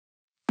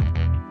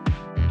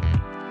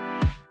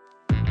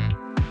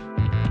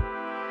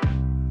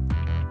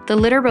The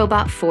Litter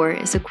Robot 4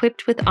 is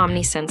equipped with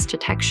OmniSense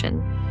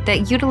detection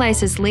that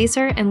utilizes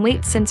laser and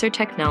weight sensor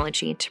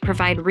technology to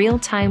provide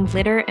real-time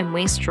litter and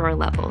waste drawer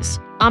levels.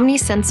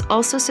 OmniSense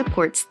also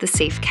supports the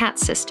SafeCat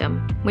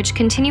System, which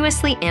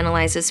continuously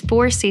analyzes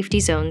 4 safety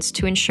zones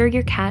to ensure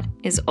your cat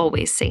is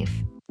always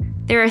safe.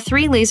 There are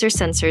 3 laser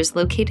sensors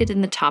located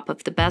in the top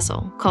of the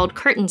bezel, called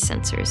curtain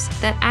sensors,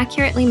 that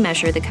accurately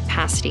measure the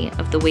capacity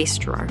of the waste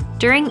drawer.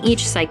 During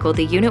each cycle,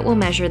 the unit will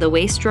measure the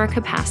waste drawer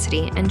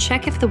capacity and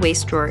check if the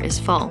waste drawer is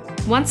full.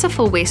 Once a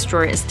full waste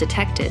drawer is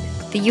detected,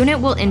 the unit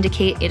will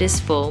indicate it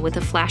is full with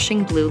a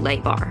flashing blue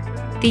light bar.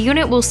 The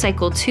unit will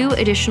cycle 2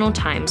 additional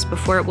times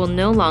before it will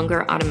no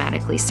longer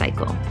automatically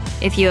cycle.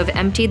 If you have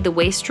emptied the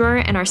waste drawer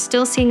and are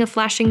still seeing a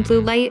flashing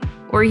blue light,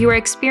 or you are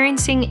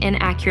experiencing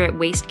inaccurate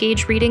waste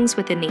gauge readings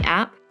within the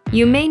app,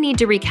 you may need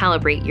to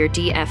recalibrate your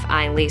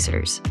DFI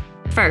lasers.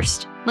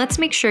 First, let's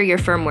make sure your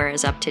firmware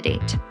is up to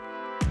date.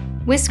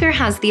 Whisker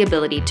has the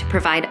ability to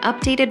provide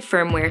updated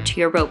firmware to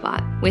your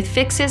robot, with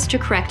fixes to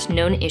correct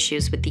known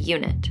issues with the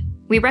unit.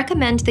 We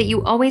recommend that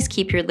you always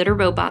keep your Litter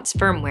Robot's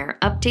firmware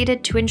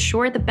updated to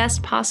ensure the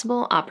best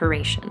possible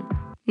operation.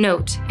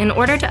 Note, in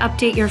order to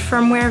update your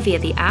firmware via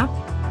the app,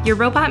 your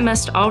robot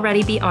must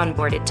already be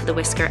onboarded to the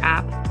Whisker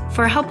app.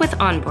 For help with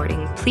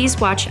onboarding,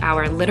 please watch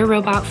our Litter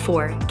Robot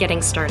 4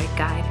 Getting Started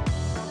guide.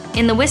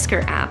 In the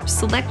Whisker app,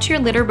 select your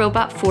Litter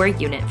Robot 4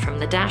 unit from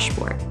the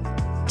dashboard.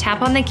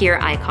 Tap on the gear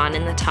icon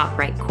in the top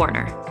right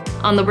corner.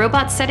 On the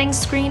robot settings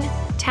screen,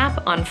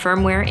 tap on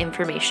Firmware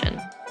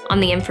Information. On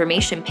the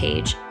information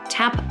page,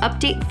 tap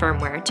Update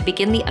Firmware to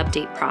begin the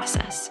update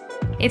process.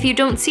 If you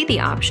don't see the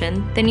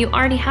option, then you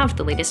already have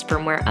the latest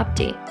firmware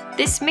update.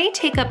 This may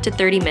take up to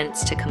 30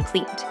 minutes to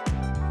complete.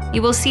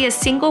 You will see a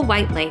single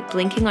white light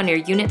blinking on your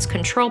unit's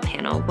control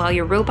panel while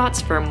your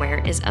robot's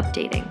firmware is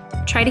updating.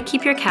 Try to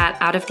keep your cat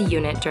out of the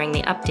unit during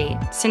the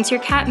update, since your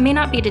cat may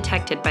not be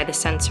detected by the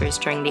sensors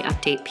during the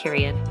update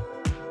period.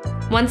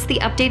 Once the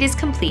update is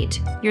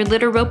complete, your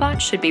litter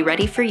robot should be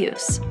ready for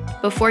use.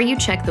 Before you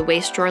check the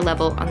waste drawer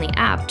level on the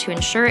app to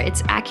ensure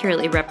it's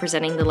accurately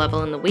representing the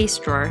level in the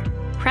waste drawer,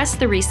 press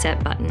the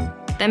reset button,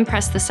 then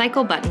press the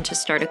cycle button to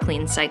start a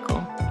clean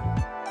cycle.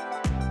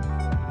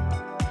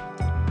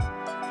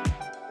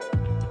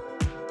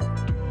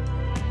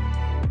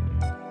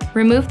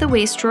 Remove the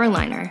waste drawer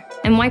liner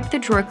and wipe the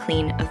drawer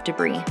clean of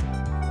debris.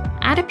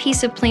 Add a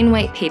piece of plain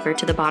white paper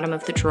to the bottom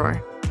of the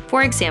drawer,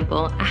 for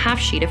example, a half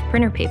sheet of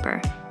printer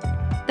paper.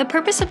 The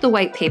purpose of the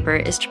white paper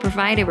is to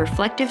provide a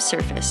reflective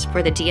surface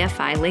for the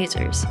DFI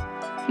lasers.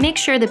 Make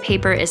sure the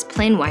paper is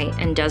plain white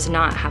and does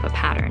not have a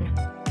pattern.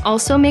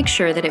 Also make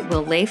sure that it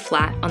will lay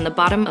flat on the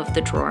bottom of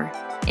the drawer.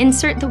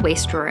 Insert the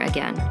waste drawer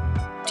again.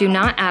 Do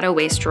not add a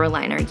waste drawer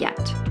liner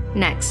yet.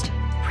 Next,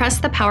 press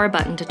the power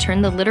button to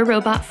turn the Litter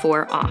Robot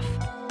 4 off.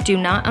 Do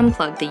not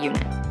unplug the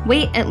unit.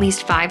 Wait at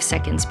least 5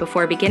 seconds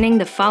before beginning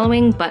the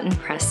following button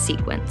press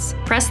sequence.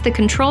 Press the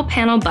control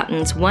panel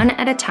buttons one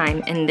at a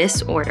time in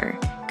this order: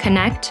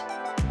 connect,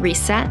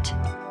 reset,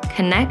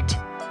 connect,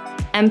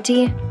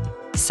 empty,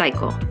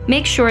 cycle.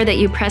 Make sure that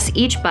you press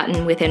each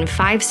button within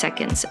 5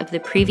 seconds of the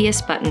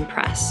previous button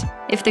press.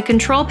 If the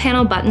control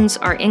panel buttons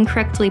are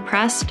incorrectly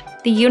pressed,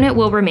 the unit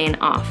will remain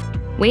off.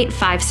 Wait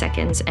 5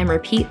 seconds and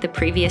repeat the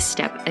previous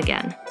step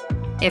again.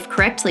 If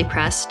correctly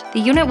pressed, the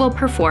unit will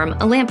perform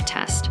a lamp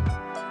test.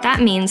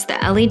 That means the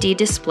LED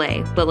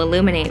display will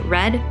illuminate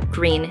red,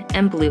 green,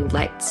 and blue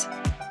lights.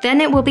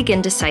 Then it will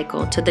begin to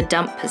cycle to the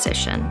dump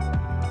position,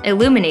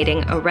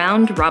 illuminating a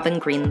round robin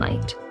green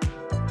light.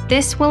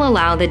 This will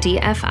allow the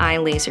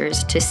DFI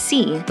lasers to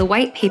see the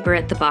white paper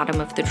at the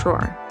bottom of the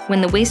drawer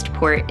when the waste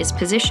port is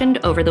positioned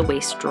over the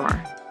waste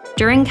drawer.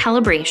 During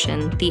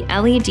calibration, the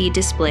LED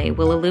display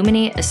will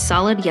illuminate a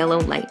solid yellow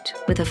light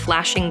with a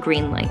flashing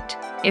green light.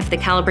 If the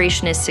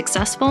calibration is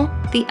successful,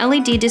 the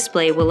LED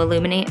display will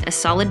illuminate a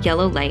solid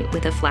yellow light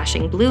with a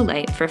flashing blue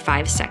light for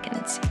 5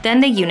 seconds. Then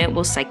the unit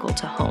will cycle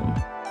to home.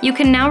 You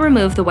can now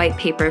remove the white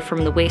paper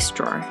from the waste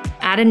drawer,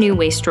 add a new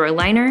waste drawer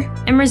liner,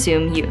 and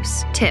resume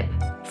use. Tip: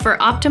 for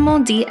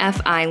optimal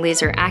DFI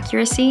laser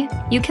accuracy,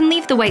 you can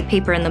leave the white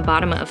paper in the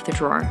bottom of the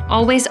drawer,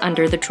 always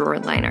under the drawer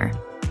liner.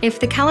 If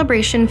the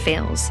calibration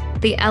fails,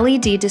 the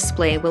LED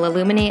display will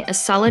illuminate a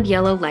solid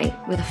yellow light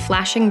with a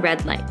flashing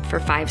red light for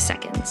 5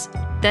 seconds.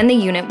 Then the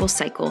unit will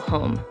cycle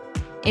home.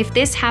 If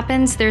this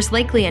happens, there's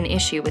likely an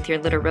issue with your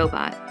litter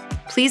robot.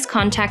 Please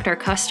contact our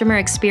customer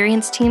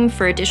experience team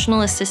for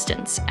additional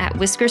assistance at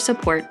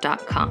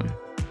whiskersupport.com.